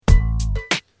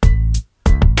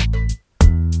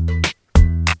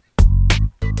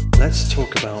let's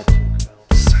talk about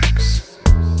sex.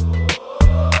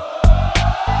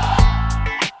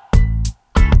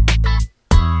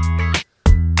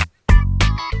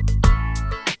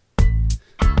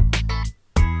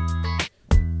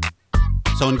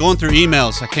 So in going through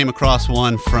emails, I came across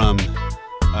one from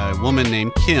a woman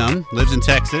named Kim, lives in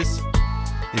Texas,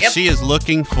 and she is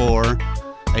looking for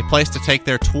a place to take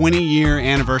their 20-year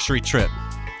anniversary trip.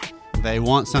 They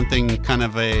want something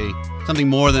something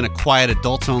more than a quiet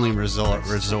adults-only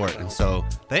resort, and so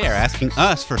they are asking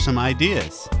us for some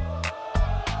ideas.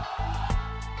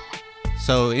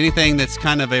 So anything that's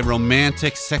kind of a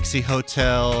romantic, sexy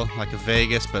hotel, like a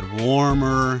Vegas, but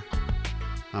warmer.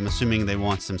 I'm assuming they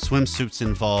want some swimsuits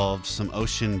involved, some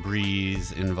ocean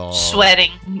breeze involved. Sweating.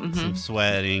 Some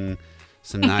sweating,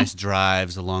 some nice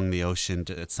drives along the ocean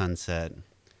at sunset.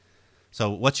 So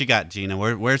what you got, Gina?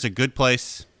 Where's a good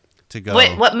place to go?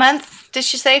 Wait, what month did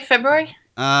she say? February?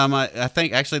 I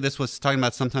think actually this was talking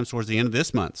about sometime towards the end of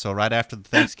this month. So right after the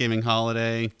Thanksgiving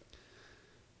holiday,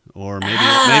 or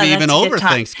maybe even over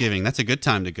Thanksgiving. That's a good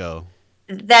time to go.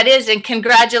 That is, and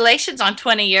congratulations on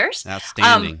 20 years.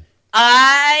 Outstanding.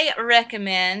 I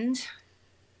recommend,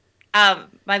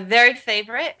 my very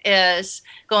favorite is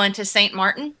going to St.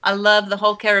 Martin. I love the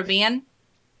whole Caribbean.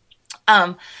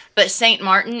 But St.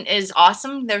 Martin is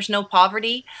awesome. There's no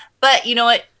poverty. But you know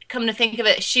what? Come to think of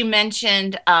it, she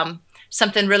mentioned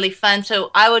something really fun. So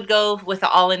I would go with the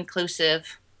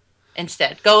all-inclusive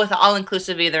instead. Go with the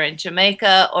all-inclusive either in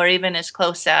Jamaica or even as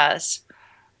close as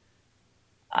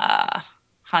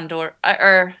Honduras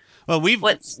or... Well,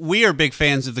 we are big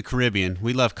fans of the Caribbean.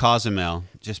 We love Cozumel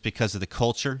just because of the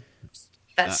culture.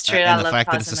 That's true. And I the fact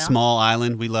love that it's a small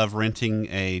island. We love renting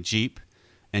a Jeep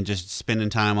and just spending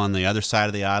time on the other side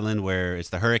of the island where it's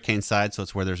the hurricane side, so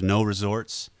it's where there's no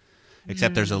resorts,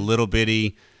 except there's a little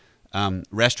bitty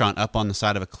restaurant up on the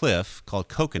side of a cliff called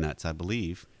Coconuts, I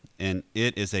believe. And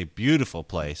it is a beautiful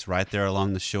place right there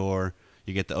along the shore.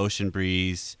 You get the ocean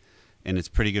breeze, and it's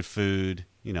pretty good food.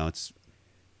 You know, it's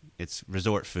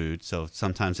resort food, so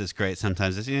sometimes it's great,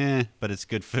 sometimes it's but it's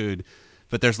good food.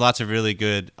 But there's lots of really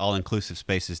good all-inclusive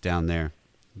spaces down there.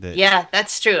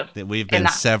 That's true. That we've been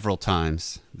several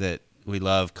times. That we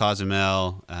love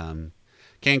Cozumel.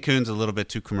 Cancun's a little bit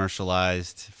too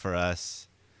commercialized for us.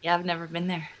 Yeah, I've never been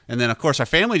there. And then, of course, our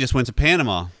family just went to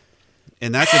Panama,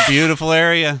 and that's a beautiful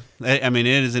area. I mean,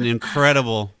 it is an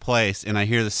incredible place, and I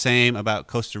hear the same about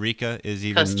Costa Rica is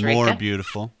even more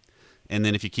beautiful. And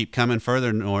then if you keep coming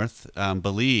further north,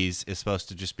 Belize is supposed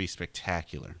to just be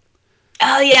spectacular.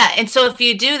 Oh, yeah. And so if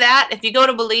you do that, if you go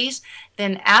to Belize,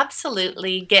 then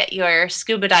absolutely get your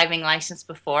scuba diving license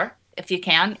before, if you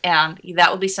can. And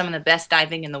that will be some of the best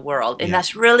diving in the world. And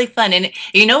that's really fun. And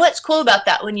you know what's cool about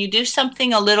that? When you do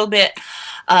something a little bit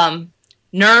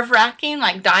nerve-wracking,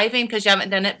 like diving, because you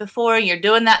haven't done it before, you're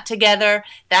doing that together,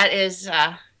 that is,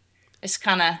 it's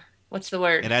kind of, what's the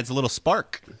word? It adds a little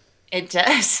spark. It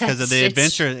does. Because of the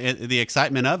adventure, the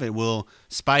excitement of it will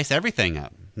spice everything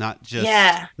up, not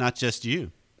just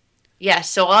you. Yeah,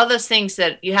 so all those things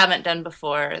that you haven't done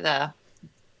before,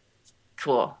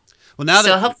 cool. Well, now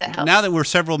I hope that helps. Now that we're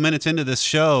several minutes into this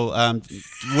show,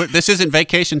 this isn't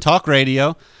Vacation Talk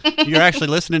Radio. You're actually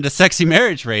listening to Sexy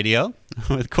Marriage Radio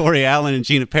with Corey Allen and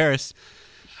Gina Paris,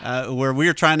 where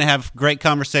we're trying to have great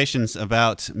conversations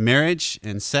about marriage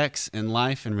and sex and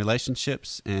life and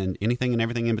relationships and anything and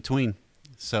everything in between.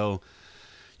 So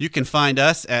you can find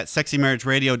us at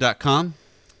sexymarriageradio.com,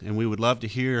 and we would love to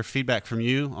hear feedback from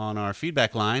you on our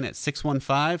feedback line at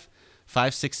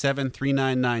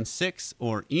 615-567-3996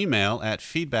 or email at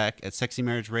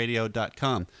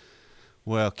feedback@sexymarriageradio.com.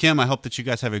 Well, Kim, I hope that you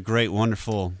guys have a great,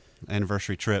 wonderful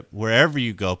anniversary trip. Wherever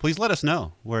you go, please let us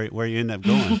know where you end up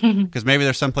going, because maybe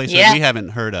there's some places we haven't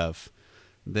heard of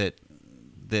that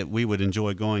we would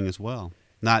enjoy going as well.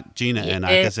 Not Gina and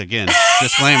I, because again,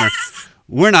 disclaimer,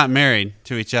 we're not married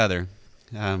to each other.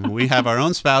 We have our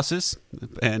own spouses,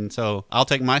 and so I'll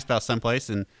take my spouse someplace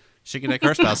and she can take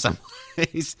her spouse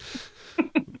someplace.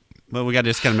 But we got to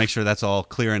just kind of make sure that's all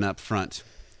clear and up front,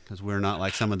 because we're not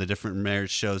like some of the different marriage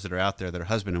shows that are out there that are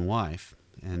husband and wife,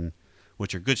 and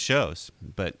which are good shows,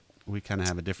 but we kind of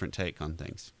have a different take on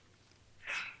things.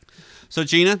 So,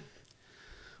 Gina,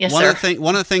 one of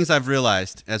the things I've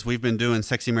realized as we've been doing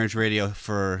Sexy Marriage Radio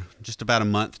for just about a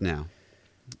month now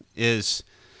is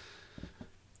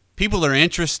people are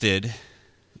interested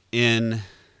in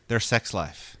their sex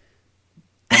life.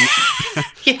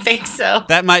 You think so?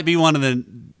 That might be one of the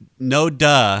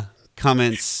no-duh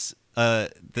comments,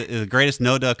 the greatest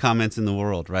no-duh comments in the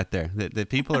world right there, that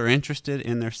people are interested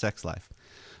in their sex life.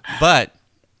 But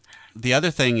the other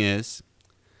thing is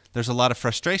there's a lot of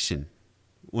frustration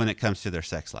when it comes to their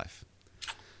sex life.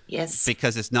 Yes.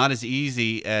 Because it's not as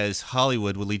easy as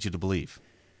Hollywood would lead you to believe.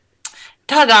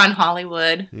 Doggone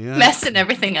Hollywood. Yeah. Messing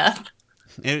everything up.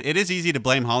 It is easy to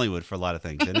blame Hollywood for a lot of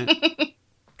things, isn't it?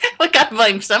 We got to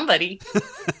blame somebody.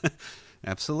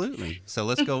 Absolutely. So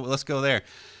let's go there.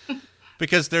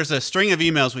 Because there's a string of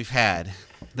emails we've had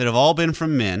that have all been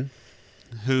from men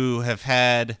who have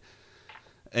had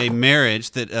a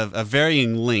marriage that of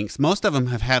varying lengths. Most of them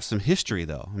have had some history,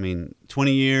 though. I mean,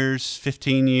 20 years,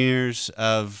 15 years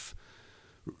of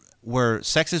where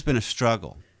sex has been a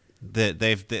struggle. That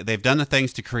they've done the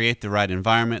things to create the right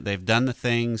environment. They've done the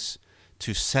things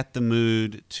to set the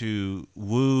mood, to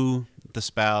woo the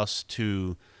spouse,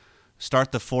 to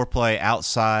start the foreplay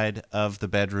outside of the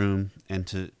bedroom, and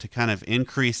to kind of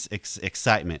increase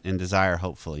excitement and desire,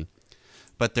 hopefully.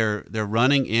 But they're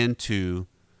running into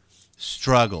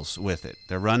struggles with it.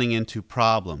 They're running into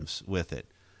problems with it.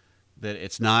 That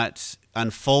it's not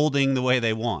unfolding the way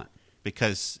they want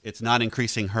because it's not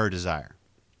increasing her desire.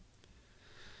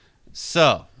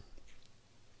 So,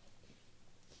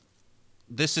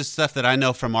 this is stuff that I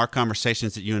know from our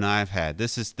conversations that you and I have had.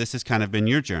 This has kind of been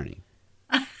your journey.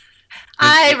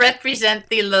 I represent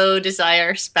the low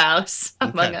desire spouse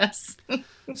among us.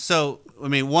 So, I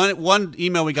mean, one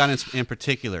email we got in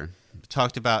particular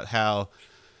talked about how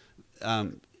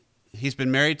he's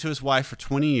been married to his wife for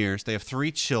 20 years. They have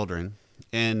 3 children,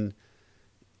 and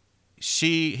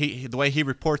the way he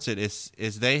reports it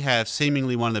is they have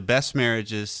seemingly one of the best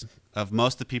marriages of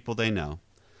most of the people they know,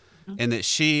 and that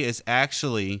she is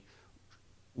actually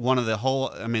one of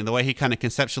the way he kind of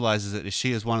conceptualizes it is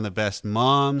she is one of the best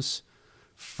moms,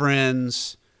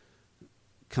 friends,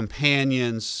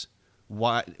 companions,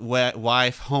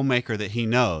 wife, homemaker that he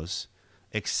knows,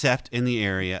 except in the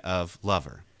area of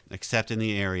lover, except in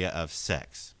the area of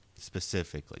sex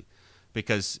specifically,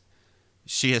 because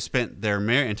she has spent their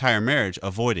entire marriage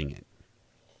avoiding it.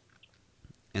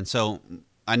 And so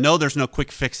I know there's no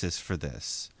quick fixes for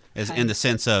this, in the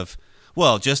sense of,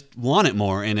 well, just want it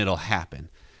more and it'll happen.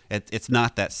 It's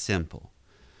not that simple.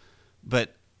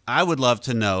 But I would love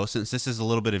to know, since this is a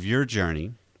little bit of your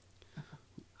journey,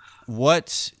 can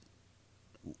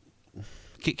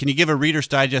you give a Reader's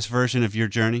Digest version of your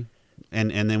journey?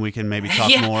 And then we can maybe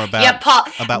talk more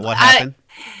about what happened.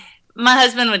 My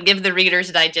husband would give the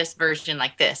Reader's Digest version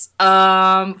like this.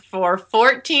 For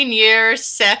 14 years,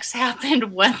 sex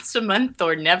happened once a month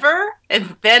or never,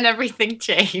 and then everything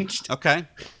changed. Okay.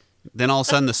 Then all of a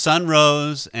sudden the sun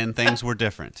rose and things were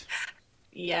different.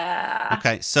 Yeah.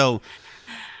 Okay, so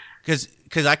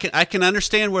because I can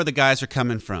understand where the guys are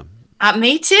coming from.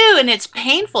 Me too, and it's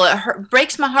painful. It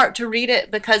breaks my heart to read it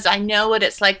because I know what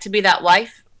it's like to be that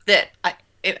wife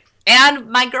and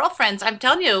my girlfriends. I'm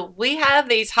telling you, we have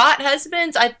these hot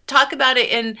husbands. I talk about it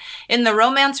in the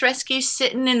Romance Rescue,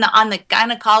 sitting on the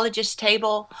gynecologist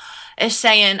table, is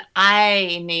saying,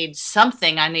 I need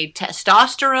something. I need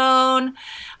testosterone.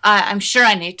 I'm sure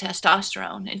I need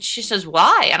testosterone. And she says,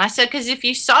 why? And I said, because if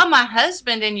you saw my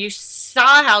husband and you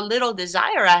saw how little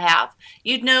desire I have,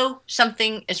 you'd know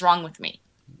something is wrong with me.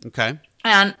 Okay.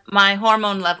 And my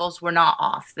hormone levels were not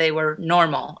off. They were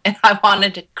normal. And I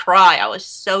wanted to cry. I was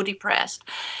so depressed.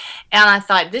 And I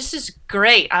thought, this is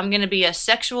great. I'm going to be a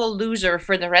sexual loser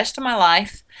for the rest of my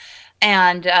life.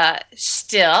 And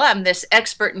still, I'm this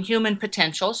expert in human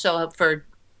potential. So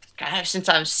since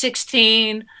I was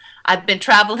 16, I've been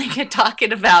traveling and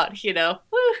talking about,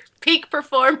 peak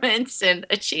performance and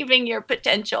achieving your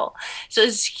potential. So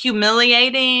it's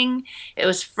humiliating. It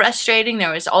was frustrating.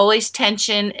 There was always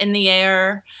tension in the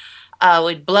air.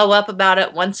 We'd blow up about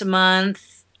it once a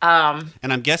month. And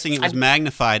I'm guessing it was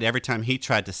magnified every time he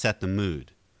tried to set the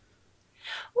mood.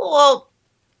 Well,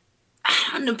 I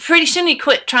don't know. Pretty soon he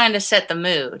quit trying to set the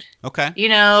mood. Okay.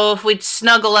 If we'd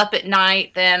snuggle up at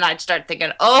night, then I'd start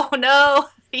thinking, oh, no.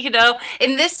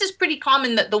 And this is pretty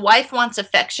common that the wife wants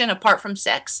affection apart from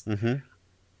sex. Mm-hmm.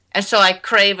 And so I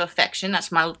crave affection.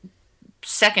 That's my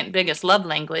second biggest love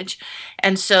language.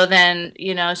 And so then,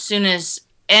 as soon as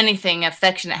anything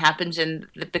affectionate happens, and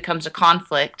it becomes a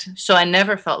conflict. So I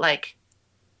never felt like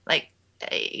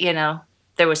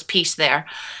there was peace there.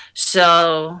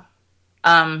 So,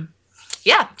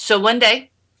 So one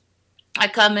day I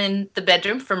come in the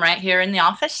bedroom from right here in the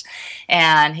office,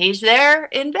 and he's there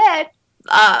in bed.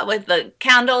 With the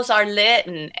candles are lit,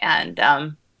 and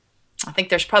I think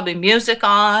there's probably music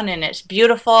on, and it's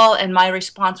beautiful. And my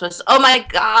response was, oh my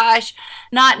gosh,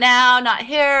 not now, not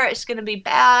here. It's going to be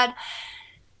bad.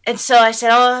 And so I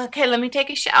said, oh, okay, let me take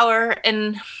a shower.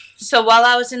 And so while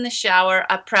I was in the shower,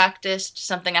 I practiced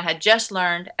something I had just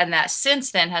learned, and that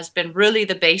since then has been really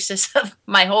the basis of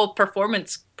my whole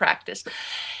performance practice.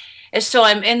 And so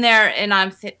I'm in there, and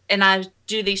and I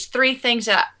do these three things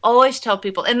that I always tell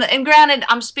people. And granted,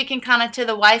 I'm speaking kind of to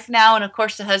the wife now, and of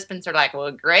course the husbands are like,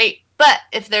 well, great. But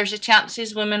if there's a chance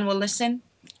these women will listen,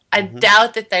 I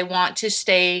doubt that they want to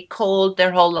stay cold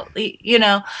their whole,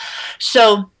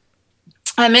 So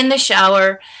I'm in the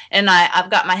shower, and I've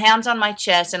got my hands on my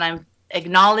chest, and I'm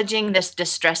acknowledging this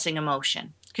distressing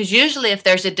emotion. Because usually if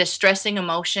there's a distressing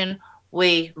emotion,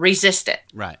 we resist it.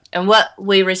 Right. And what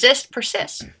we resist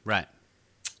persists. Right.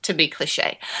 To be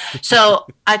cliche. So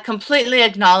I completely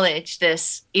acknowledge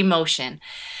this emotion.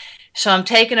 So I'm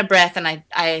taking a breath, and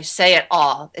I say it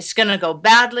all. It's going to go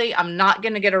badly. I'm not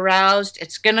going to get aroused.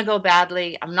 It's going to go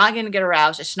badly. I'm not going to get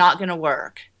aroused. It's not going to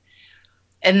work.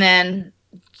 And then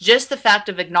just the fact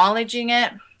of acknowledging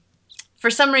it, for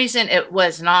some reason, it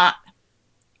was not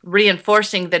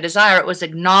reinforcing the desire. It was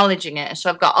acknowledging it. So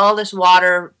I've got all this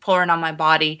water pouring on my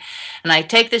body, and I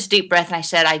take this deep breath, and I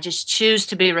said, I just choose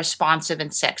to be responsive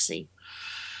and sexy.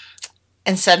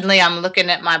 And suddenly I'm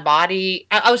looking at my body.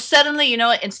 I was suddenly,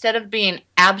 instead of being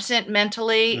absent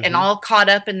mentally and all caught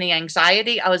up in the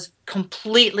anxiety, I was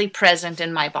completely present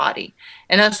in my body.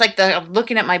 And it's like I'm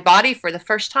looking at my body for the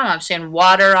first time. I'm seeing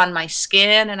water on my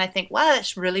skin, and I think, wow,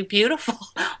 that's really beautiful.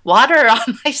 Water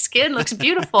on my skin looks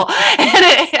beautiful.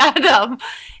 and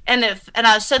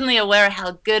I was suddenly aware of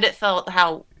how good it felt,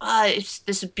 how it's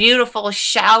this beautiful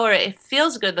shower. It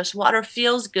feels good. This water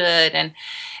feels good. And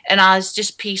I was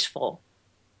just peaceful.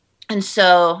 And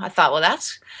so I thought, well,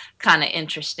 that's kind of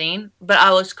interesting. But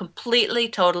I was completely,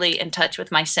 totally in touch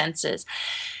with my senses.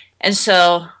 And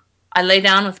so I lay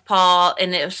down with Paul,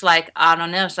 and it was like, I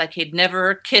don't know, it's like he'd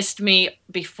never kissed me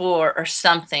before or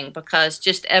something, because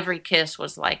just every kiss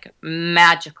was like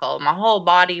magical. My whole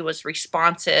body was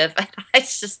responsive. And I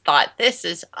just thought, this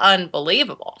is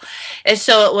unbelievable. And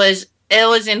so it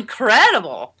was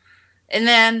incredible. And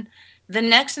then the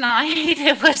next night,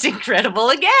 it was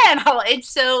incredible again.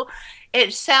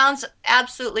 It sounds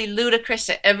absolutely ludicrous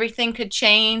that everything could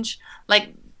change.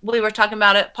 Like we were talking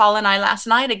about it, Paul and I, last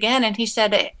night again, and he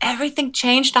said, everything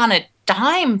changed on a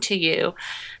dime to you.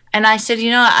 And I said,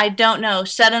 I don't know.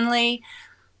 Suddenly,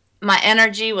 my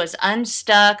energy was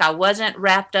unstuck. I wasn't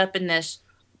wrapped up in this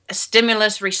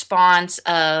stimulus response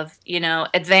of,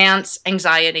 advanced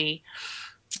anxiety.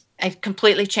 I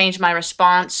completely changed my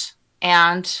response.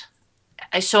 And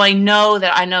so I know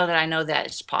that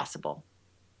it's possible.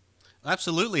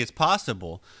 Absolutely, it's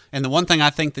possible. And the one thing I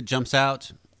think that jumps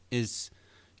out is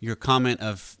your comment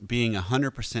of being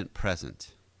 100%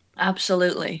 present.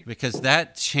 Absolutely. Because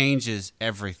that changes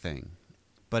everything.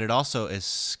 But it also is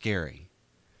scary.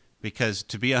 Because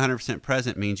to be 100%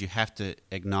 present means you have to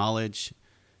acknowledge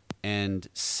and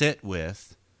sit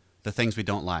with the things we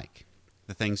don't like,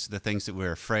 the things that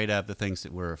we're afraid of, the things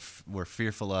that we're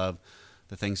fearful of,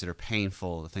 the things that are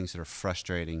painful, the things that are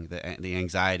frustrating, the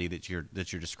anxiety that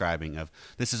you're describing of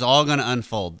this is all going to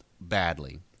unfold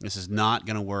badly. This is not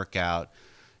going to work out,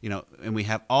 and we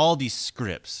have all these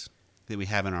scripts that we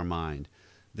have in our mind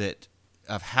that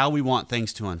of how we want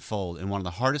things to unfold. And one of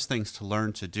the hardest things to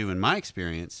learn to do, in my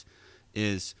experience,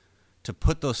 is to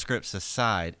put those scripts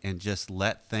aside and just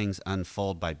let things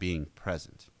unfold by being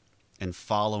present and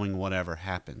following whatever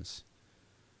happens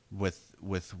with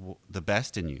the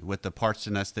best in you, with the parts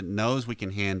in us that knows we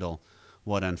can handle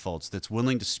what unfolds, that's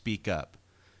willing to speak up,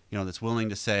 that's willing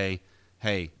to say,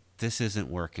 hey, this isn't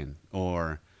working,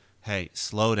 or hey,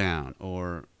 slow down,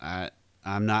 or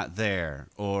I'm not there,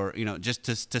 or just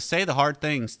to say the hard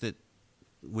things that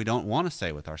we don't want to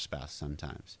say with our spouse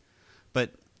sometimes.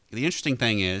 But the interesting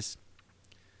thing is,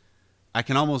 I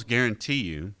can almost guarantee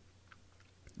you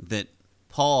that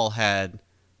Paul had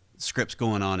scripts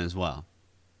going on as well.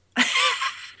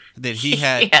 That he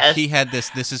had yes. He had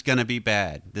this is going to be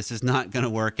bad. This is not going to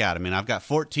work out. I mean, I've got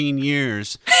 14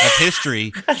 years of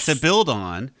history to build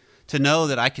on, to know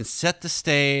that I can set the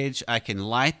stage, I can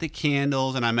light the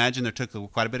candles, and I imagine there took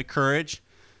quite a bit of courage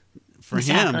for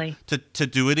him to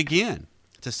do it again,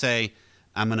 to say,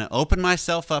 I'm going to open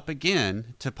myself up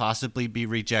again to possibly be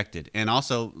rejected, and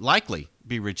also likely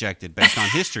be rejected based on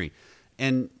history.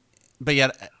 But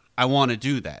yet I want to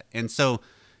do that. And so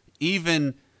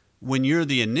even when you're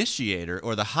the initiator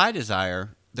or the high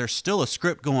desire, there's still a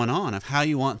script going on of how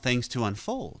you want things to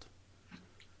unfold.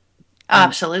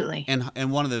 Absolutely.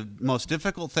 And one of the most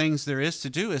difficult things there is to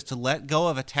do is to let go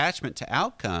of attachment to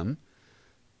outcome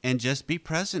and just be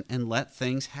present and let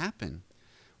things happen.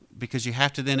 Because you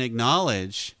have to then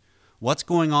acknowledge what's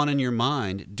going on in your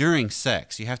mind during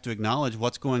sex. You have to acknowledge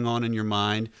what's going on in your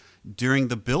mind during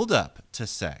the build-up to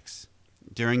sex,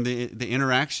 during the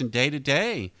interaction day to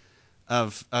day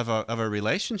of a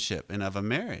relationship and of a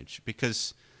marriage.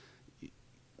 Because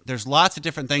there's lots of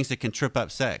different things that can trip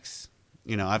up sex.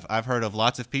 You know, I've heard of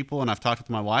lots of people, and I've talked with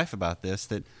my wife about this,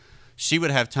 that she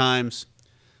would have times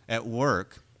at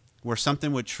work where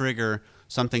something would trigger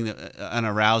something an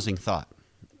arousing thought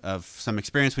of some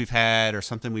experience we've had or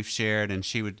something we've shared, and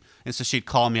so she'd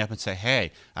call me up and say,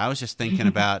 "Hey, I was just thinking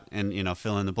about," and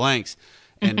fill in the blanks,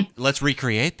 and let's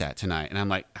recreate that tonight. And I'm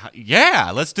like,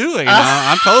 "Yeah, let's do it."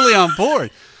 I'm totally on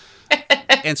board.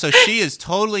 And so she is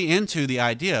totally into the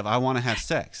idea of, I want to have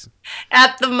sex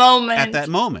at the moment. At that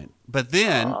moment. But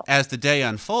then as the day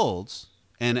unfolds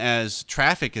and as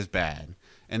traffic is bad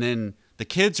and then the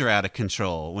kids are out of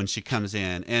control when she comes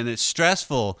in and it's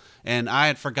stressful and I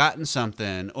had forgotten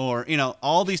something or,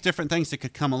 all these different things that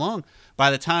could come along, by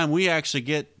the time we actually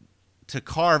get to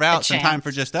carve out some time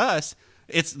for just us,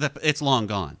 it's long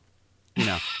gone.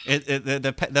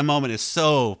 The moment is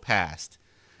so past.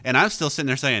 And I'm still sitting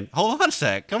there saying, "Hold on a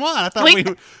sec, come on! I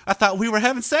thought we were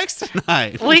having sex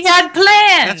tonight. We had plans."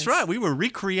 That's right. We were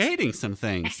recreating some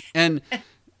things,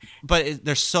 but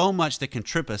there's so much that can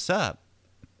trip us up.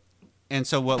 And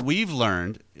so what we've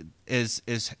learned is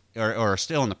or are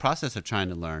still in the process of trying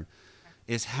to learn,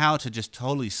 is how to just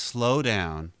totally slow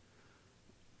down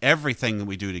everything that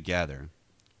we do together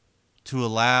to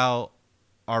allow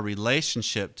our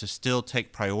relationship to still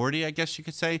take priority, I guess you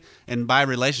could say. And by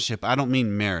relationship, I don't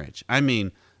mean marriage. I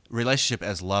mean relationship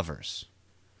as lovers,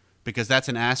 because that's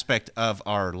an aspect of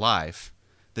our life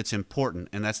that's important,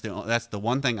 and that's the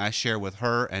one thing I share with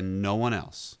her and no one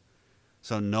else.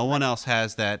 So no one else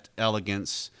has that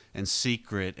elegance and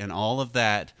secret and all of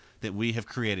that we have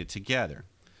created together.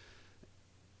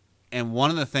 And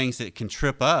one of the things that can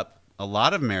trip up a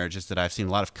lot of marriages that I've seen,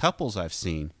 a lot of couples I've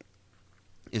seen,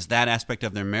 is that aspect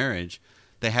of their marriage.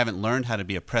 They haven't learned how to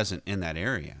be a present in that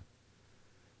area.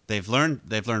 They've learned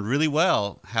really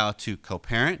well how to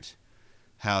co-parent,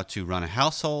 how to run a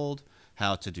household,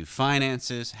 how to do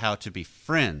finances, how to be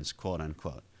friends, quote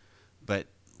unquote. But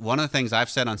one of the things I've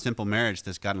said on Simple Marriage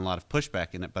that's gotten a lot of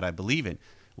pushback in it, but I believe it,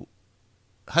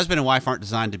 husband and wife aren't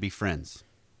designed to be friends.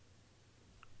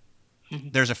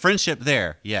 There's a friendship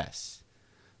there, yes.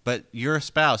 But your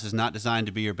spouse is not designed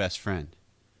to be your best friend.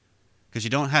 Because you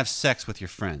don't have sex with your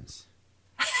friends.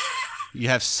 You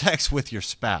have sex with your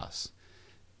spouse.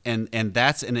 And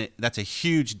that's a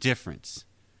huge difference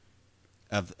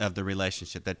of the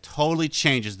relationship. That totally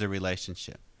changes the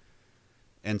relationship.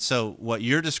 And so what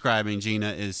you're describing,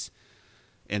 Gina, is,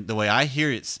 and the way I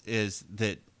hear it, is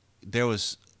that there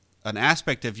was an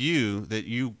aspect of you that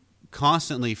you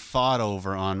constantly fought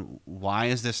over on, why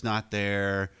is this not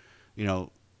there?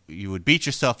 You would beat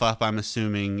yourself up, I'm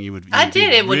assuming. I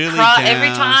did. It would cry every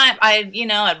time.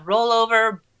 I'd roll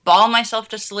over, bawl myself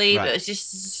to sleep. Right. It was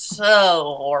just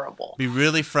so horrible. Be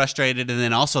really frustrated. And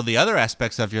then also the other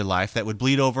aspects of your life that would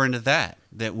bleed over into that.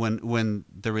 That when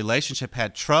the relationship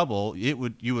had trouble,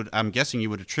 I'm guessing you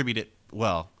would attribute it,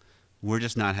 well, we're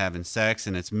just not having sex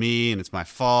and it's me and it's my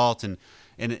fault.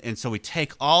 And so we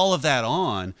take all of that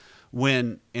on,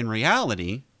 when in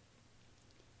reality,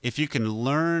 if you can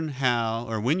learn how,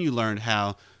 or when you learned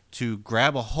how to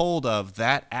grab a hold of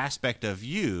that aspect of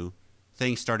you,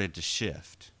 things started to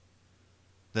shift.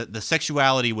 The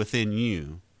sexuality within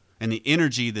you and the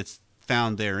energy that's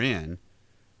found therein,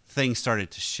 things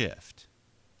started to shift.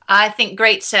 I think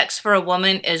great sex for a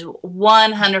woman is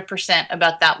 100%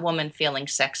 about that woman feeling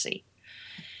sexy.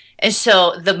 And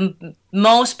so the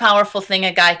most powerful thing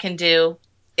a guy can do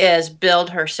is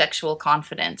build her sexual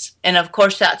confidence. And of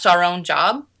course, that's our own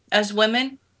job as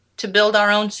women, to build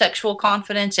our own sexual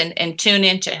confidence and tune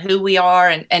into who we are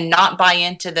and not buy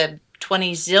into the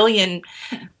 20 zillion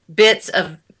bits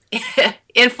of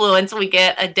influence we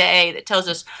get a day that tells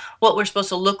us what we're supposed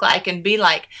to look like and be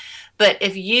like. But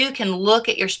if you can look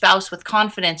at your spouse with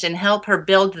confidence and help her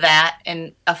build that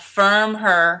and affirm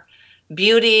her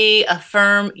beauty,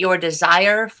 affirm your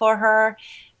desire for her,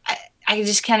 I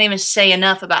just can't even say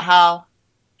enough about how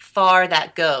far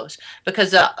that goes,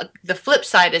 because the flip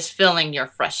side is feeling your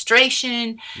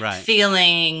frustration, right.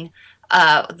 Feeling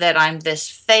that I'm this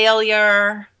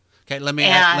failure. Okay, let me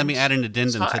add an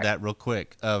addendum to that real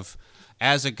quick. Of,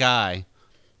 as a guy,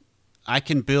 I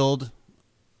can build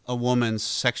a woman's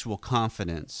sexual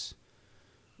confidence,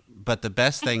 but the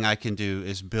best thing I can do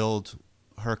is build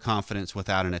her confidence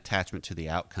without an attachment to the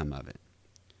outcome of it.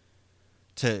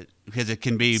 Because it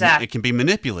can be It can be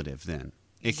manipulative. Then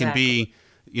it can be.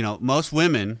 Most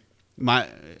women,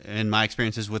 in my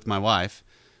experiences with my wife,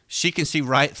 she can see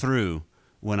right through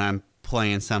when I'm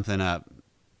playing something up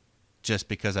just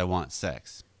because I want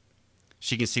sex.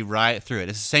 She can see right through it.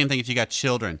 It's the same thing if you got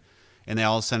children and they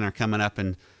all of a sudden are coming up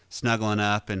and snuggling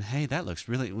up and, hey, that looks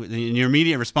really... And your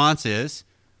immediate response is,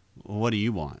 well, what do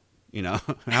you want? You know,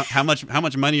 how much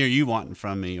money are you wanting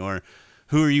from me, or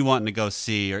who are you wanting to go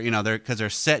see, or you know, because they're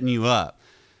setting you up.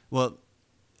 Well,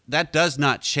 that does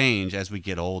not change as we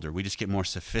get older. We just get more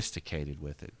sophisticated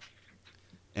with it,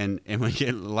 and we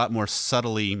get a lot more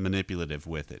subtly manipulative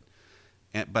with it.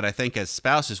 But I think as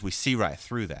spouses, we see right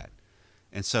through that,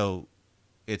 and so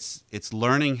it's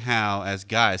learning how as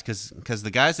guys, because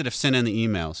the guys that have sent in the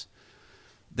emails,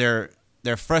 their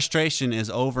frustration is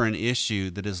over an issue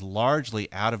that is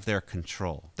largely out of their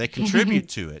control. They contribute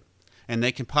to it, and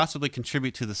they can possibly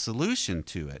contribute to the solution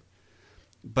to it.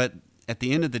 But at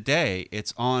the end of the day,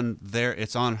 it's on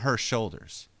her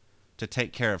shoulders to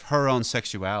take care of her own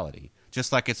sexuality,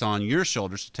 just like it's on your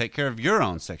shoulders to take care of your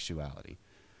own sexuality.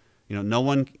 You know,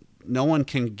 no one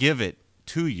can give it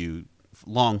to you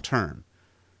long term.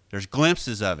 There's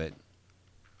glimpses of it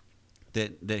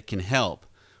that can help,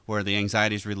 where the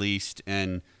anxiety is released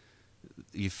and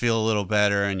you feel a little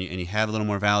better and you have a little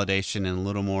more validation and a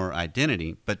little more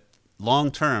identity. But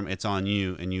long term, it's on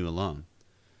you and you alone.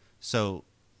 So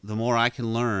the more I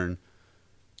can learn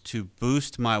to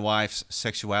boost my wife's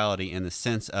sexuality in the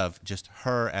sense of just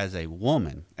her as a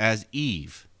woman, as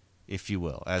Eve, if you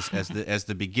will, as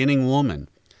the beginning woman,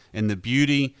 and the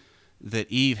beauty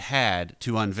that Eve had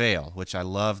to unveil, which I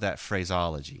love that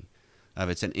phraseology of,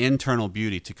 it's an internal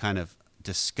beauty to kind of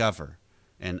discover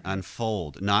and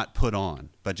unfold, not put on,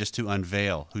 but just to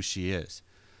unveil who she is.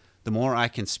 The more I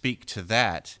can speak to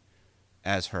that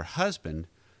as her husband,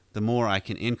 the more I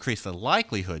can increase the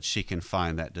likelihood she can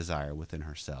find that desire within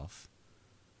herself.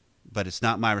 But it's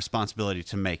not my responsibility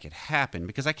to make it happen,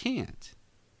 because I can't.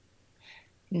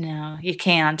 No, you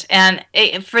can't. And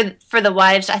for the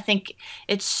wives, I think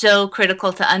it's so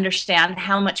critical to understand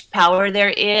how much power there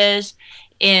is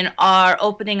in our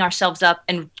opening ourselves up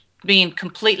and being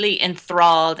completely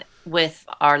enthralled with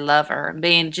our lover,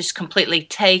 being just completely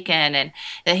taken, and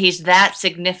that he's that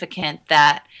significant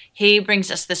that he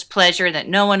brings us this pleasure that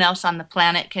no one else on the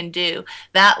planet can do.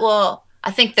 I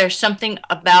think there's something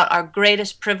about our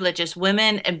greatest privilege as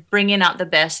women and bringing out the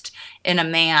best in a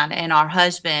man and our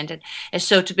husband. And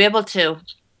so to be able to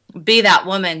be that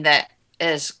woman that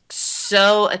is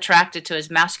so attracted to his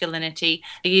masculinity,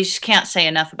 you just can't say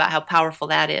enough about how powerful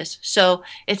that is. So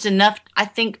it's enough, I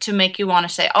think, to make you want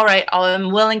to say, all right,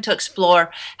 I'm willing to explore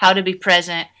how to be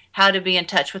present, how to be in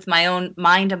touch with my own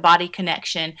mind and body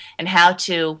connection, and how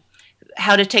to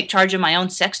take charge of my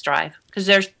own sex drive, because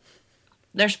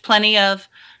there's plenty of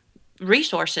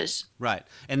resources. Right.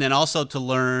 And then also to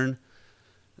learn,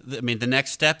 the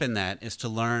next step in that is to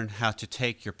learn how to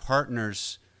take your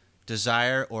partner's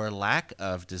desire or lack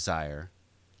of desire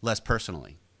less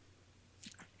personally.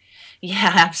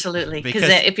 Yeah, absolutely. Because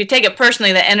if you take it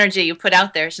personally, the energy you put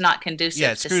out there is not conducive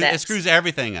to sex. It screws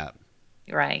everything up.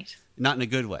 Right. Not in a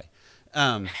good way.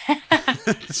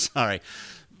 Sorry.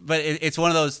 But it's one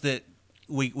of those that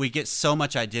we get so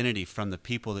much identity from the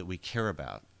people that we care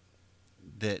about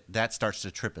that starts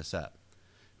to trip us up,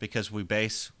 because we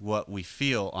base what we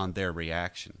feel on their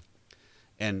reaction.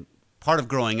 And part of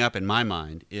growing up, in my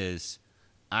mind, is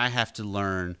I have to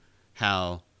learn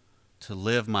how to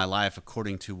live my life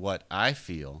according to what I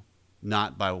feel,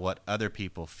 not by what other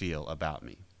people feel about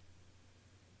me.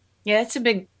 Yeah, that's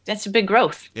a big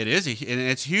growth. It is, and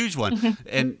it's a huge one.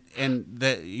 and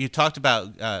that you talked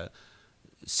about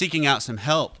seeking out some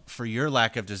help for your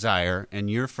lack of desire and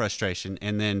your frustration,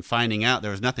 and then finding out there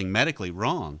was nothing medically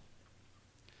wrong.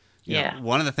 You know,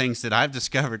 one of the things that I've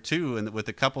discovered too, and with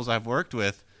the couples I've worked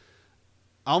with,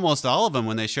 almost all of them,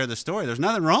 when they share the story, there's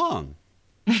nothing wrong.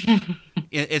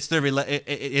 It's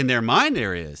in their mind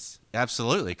there is,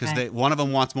 absolutely, because one of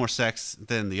them wants more sex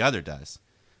than the other does,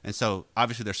 and so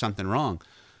obviously there's something wrong.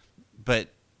 But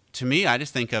to me, I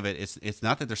just think of it, it's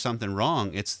not that there's something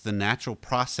wrong, it's the natural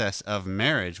process of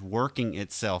marriage working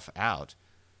itself out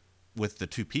with the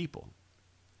two people,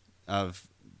 of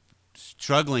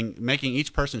struggling, making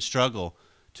each person struggle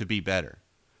to be better,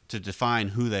 to define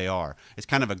who they are. It's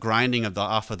kind of a grinding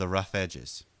off of the rough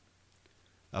edges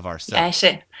of ourselves. I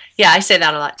say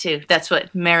that a lot too. That's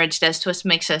what marriage does to us,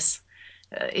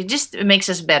 it makes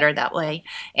us better that way.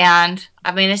 And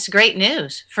it's great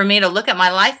news for me to look at my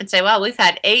life and say, wow, we've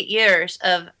had 8 years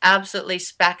of absolutely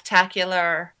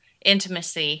spectacular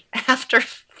intimacy after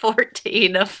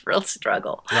 14 of real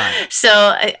struggle. Right. So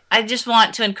I just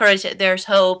want to encourage that there's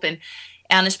hope, and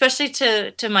especially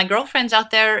to my girlfriends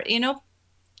out there,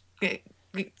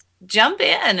 jump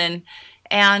in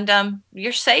and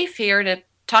you're safe here to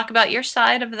talk about your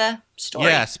side of the story.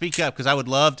 Yeah, speak up, because I would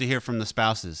love to hear from the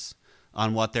spouses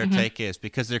on what their take is,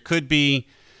 because there could be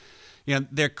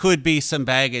some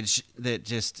baggage that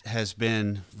just has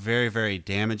been very, very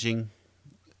damaging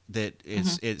that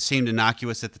it seemed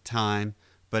innocuous at the time,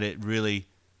 but it really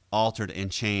altered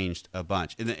and changed a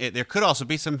bunch. And there could also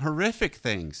be some horrific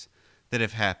things that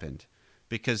have happened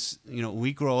because,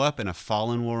 we grow up in a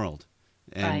fallen world,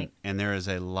 and there is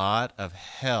a lot of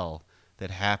hell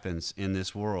that happens in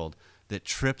this world that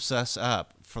trips us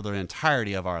up for the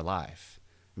entirety of our life.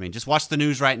 I mean, just watch the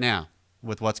news right now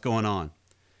with what's going on.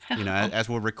 As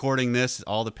we're recording this,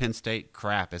 all the Penn State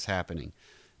crap is happening.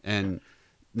 And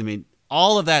I mean,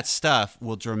 all of that stuff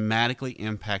will dramatically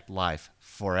impact life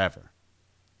forever.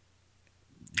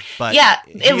 But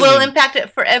it will impact it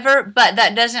forever, but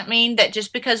that doesn't mean that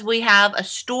just because we have a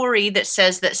story that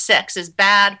says that sex is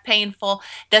bad, painful,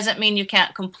 doesn't mean you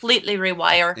can't completely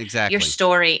rewire your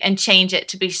story and change it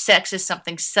to be sex is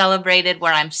something celebrated,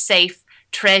 where I'm safe,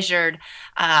 treasured,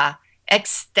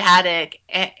 ecstatic,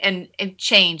 and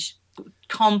change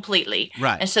completely.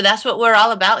 Right. And so that's what we're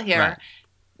all about here. Right.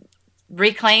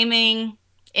 Reclaiming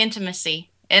intimacy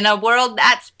in a world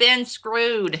that's been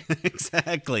screwed.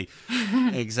 Exactly.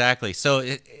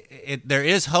 So there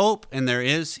is hope and there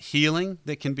is healing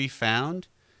that can be found,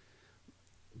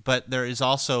 but there is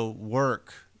also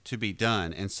work to be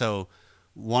done. And so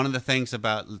one of the things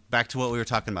back to what we were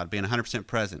talking about, being 100%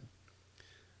 present.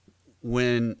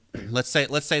 When let's say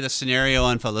the scenario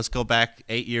unfold. Let's go back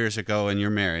 8 years ago in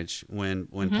your marriage when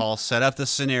Paul set up the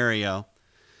scenario,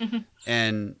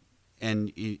 and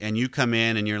you come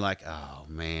in and you're like, oh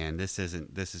man, this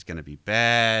is going to be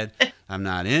bad. I'm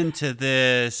not into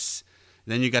this.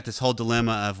 Then you got this whole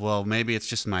dilemma of, well, maybe it's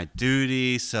just my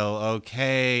duty. So,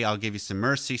 okay, I'll give you some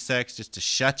mercy sex just to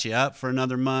shut you up for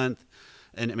another month.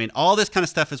 And I mean, all this kind of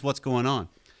stuff is what's going on.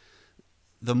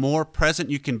 The more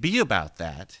present you can be about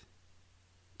that,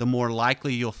 the more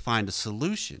likely you'll find a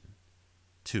solution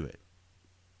to it.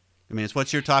 I mean, it's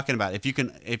what you're talking about.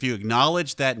 If you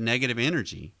acknowledge that negative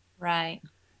energy, right,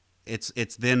 it's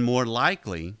then more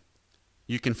likely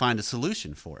you can find a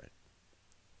solution for it.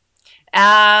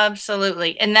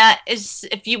 Absolutely. And that is,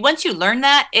 once you learn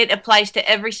that, it applies to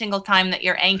every single time that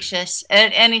you're anxious,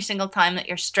 at any single time that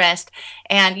you're stressed,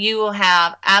 and you will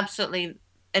have absolutely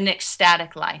an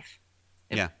ecstatic life.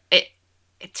 Yeah.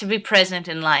 To be present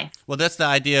in life. Well, that's the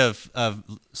idea of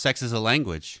sex as a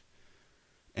language,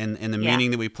 and the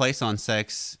meaning that we place on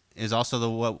sex is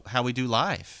also how we do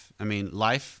life. I mean,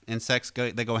 life and sex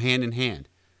go hand in hand.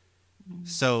 Mm-hmm.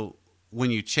 So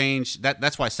when you change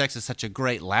that's why sex is such a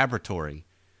great laboratory,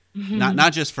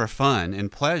 not just for fun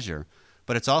and pleasure,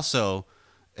 but it's also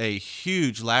a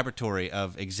huge laboratory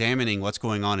of examining what's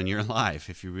going on in your life.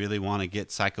 If you really want to get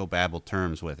psychobabble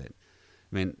terms with it.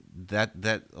 I mean,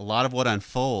 that a lot of what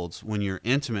unfolds when you're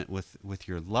intimate with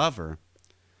your lover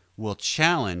will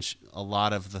challenge a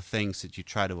lot of the things that you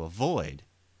try to avoid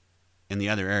in the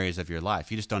other areas of your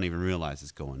life. You just don't even realize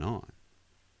it's going on.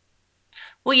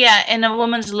 Well, yeah, and a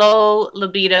woman's low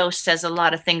libido says a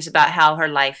lot of things about how her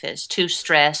life is. Too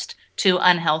stressed, too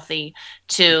unhealthy,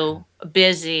 too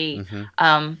busy,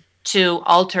 too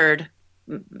altered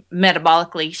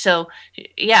metabolically. So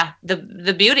yeah,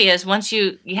 the beauty is once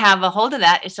you have a hold of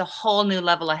that, it's a whole new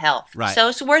level of health. Right. So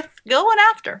it's worth going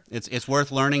after. It's worth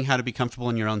learning how to be comfortable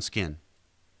in your own skin.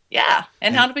 Yeah,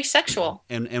 and how to be sexual.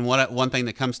 And one thing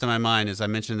that comes to my mind is, I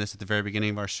mentioned this at the very beginning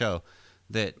of our show,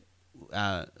 that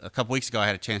a couple weeks ago I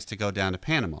had a chance to go down to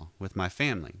Panama with my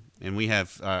family, and we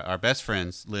have our best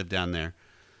friends live down there,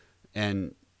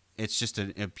 and it's just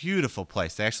a beautiful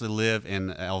place. They actually live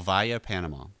in El Valle,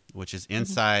 Panama, which is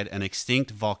inside an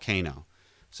extinct volcano.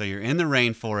 So you're in the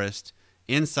rainforest,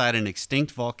 inside an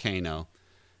extinct volcano,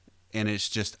 and it's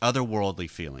just otherworldly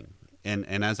feeling. And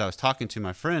as I was talking to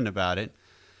my friend about it,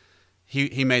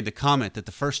 he made the comment that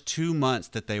the first 2 months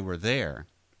that they were there,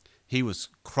 he was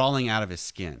crawling out of his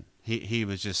skin. He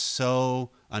was just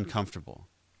so uncomfortable.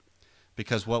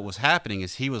 Because what was happening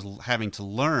is he was having to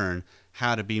learn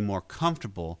how to be more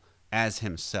comfortable as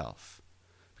himself.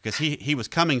 Because he was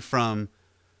coming from...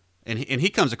 And he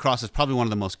comes across as probably one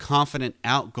of the most confident,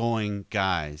 outgoing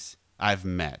guys I've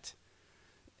met.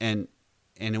 And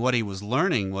what he was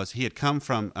learning was he had come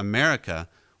from America,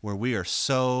 where we are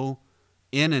so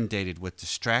inundated with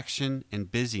distraction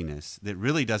and busyness that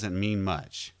really doesn't mean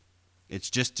much. It's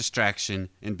just distraction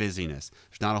and busyness.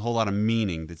 There's not a whole lot of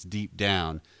meaning that's deep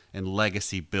down and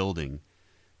legacy building,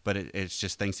 but it's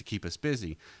just things to keep us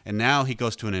busy. And now he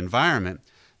goes to an environment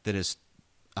that is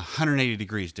 180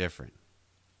 degrees different.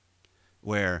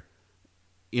 Where,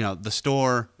 the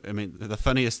store, I mean, the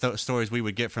funniest stories we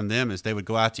would get from them is they would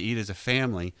go out to eat as a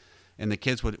family, and the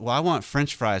kids would, well, I want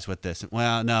French fries with this.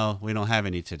 Well, no, we don't have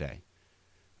any today.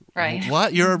 Right.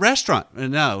 What? You're a restaurant?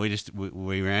 No,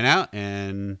 we ran out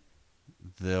and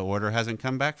the order hasn't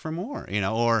come back for more,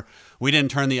 or we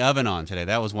didn't turn the oven on today.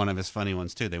 That was one of his funny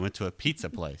ones too. They went to a pizza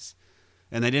place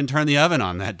and they didn't turn the oven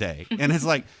on that day. And it's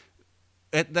like,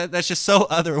 that's just so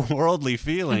otherworldly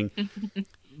feeling.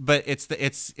 But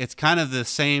it's kind of the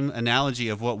same analogy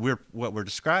of what we're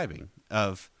describing,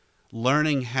 of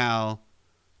learning how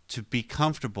to be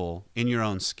comfortable in your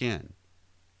own skin.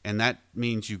 And that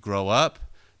means you grow up.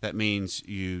 That means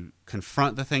you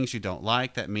confront the things you don't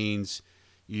like. That means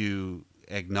you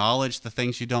acknowledge the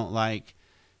things you don't like.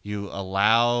 You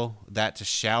allow that to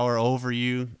shower over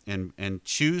you and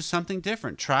choose something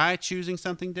different. Try choosing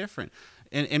something different.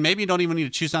 And maybe you don't even need to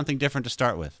choose something different to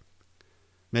start with.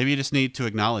 Maybe you just need to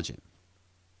acknowledge it.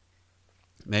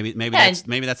 Maybe that's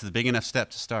the big enough step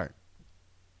to start.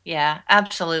 Yeah,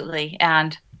 absolutely.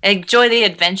 And enjoy the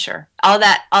adventure. All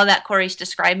that Corey's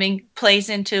describing plays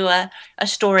into a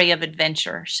story of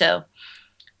adventure. So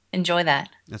enjoy that.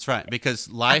 That's right,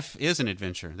 because life is an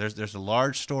adventure. There's a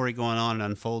large story going on and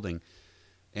unfolding,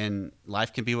 and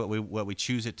life can be what we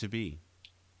choose it to be.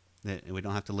 That we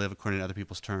don't have to live according to other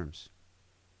people's terms.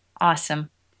 Awesome.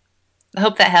 I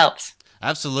hope that helps.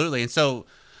 Absolutely. And so,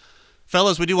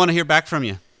 fellows, we do want to hear back from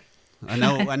you. I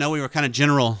know we were kind of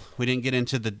general. We didn't get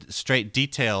into the straight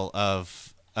detail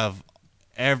of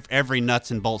every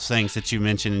nuts and bolts things that you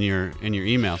mentioned in your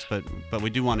emails, but we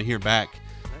do want to hear back.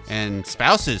 And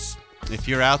spouses, if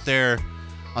you're out there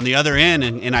on the other end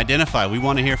and identify, we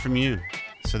want to hear from you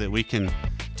so that we can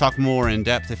talk more in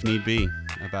depth if need be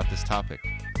about this topic.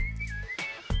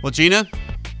 Well, Gina.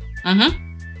 Mm-hmm.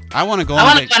 I want to go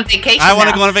on vacation. I want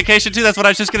to go on vacation too. That's what I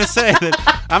was just going to say.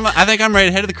 I think I'm ready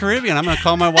to head to the Caribbean. I'm going to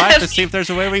call my wife to see if there's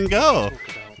a way we can go.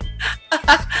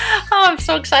 Oh, I'm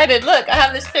so excited. Look, I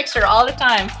have this picture all the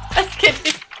time. A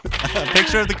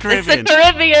picture of the Caribbean. It's the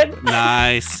Caribbean.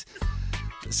 Nice.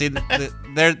 See,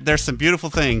 there's some beautiful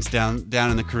things down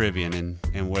in the Caribbean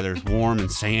and where there's warm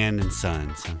and sand and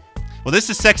sun. So. Well, this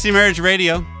is Sexy Marriage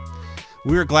Radio.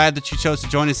 We are glad that you chose to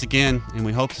join us again, and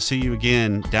we hope to see you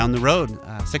again down the road.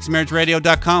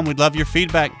 SexyMarriageRadio.com. We'd love your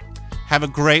feedback. Have a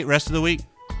great rest of the week.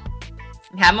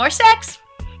 Have more sex.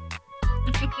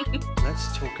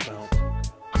 Let's talk about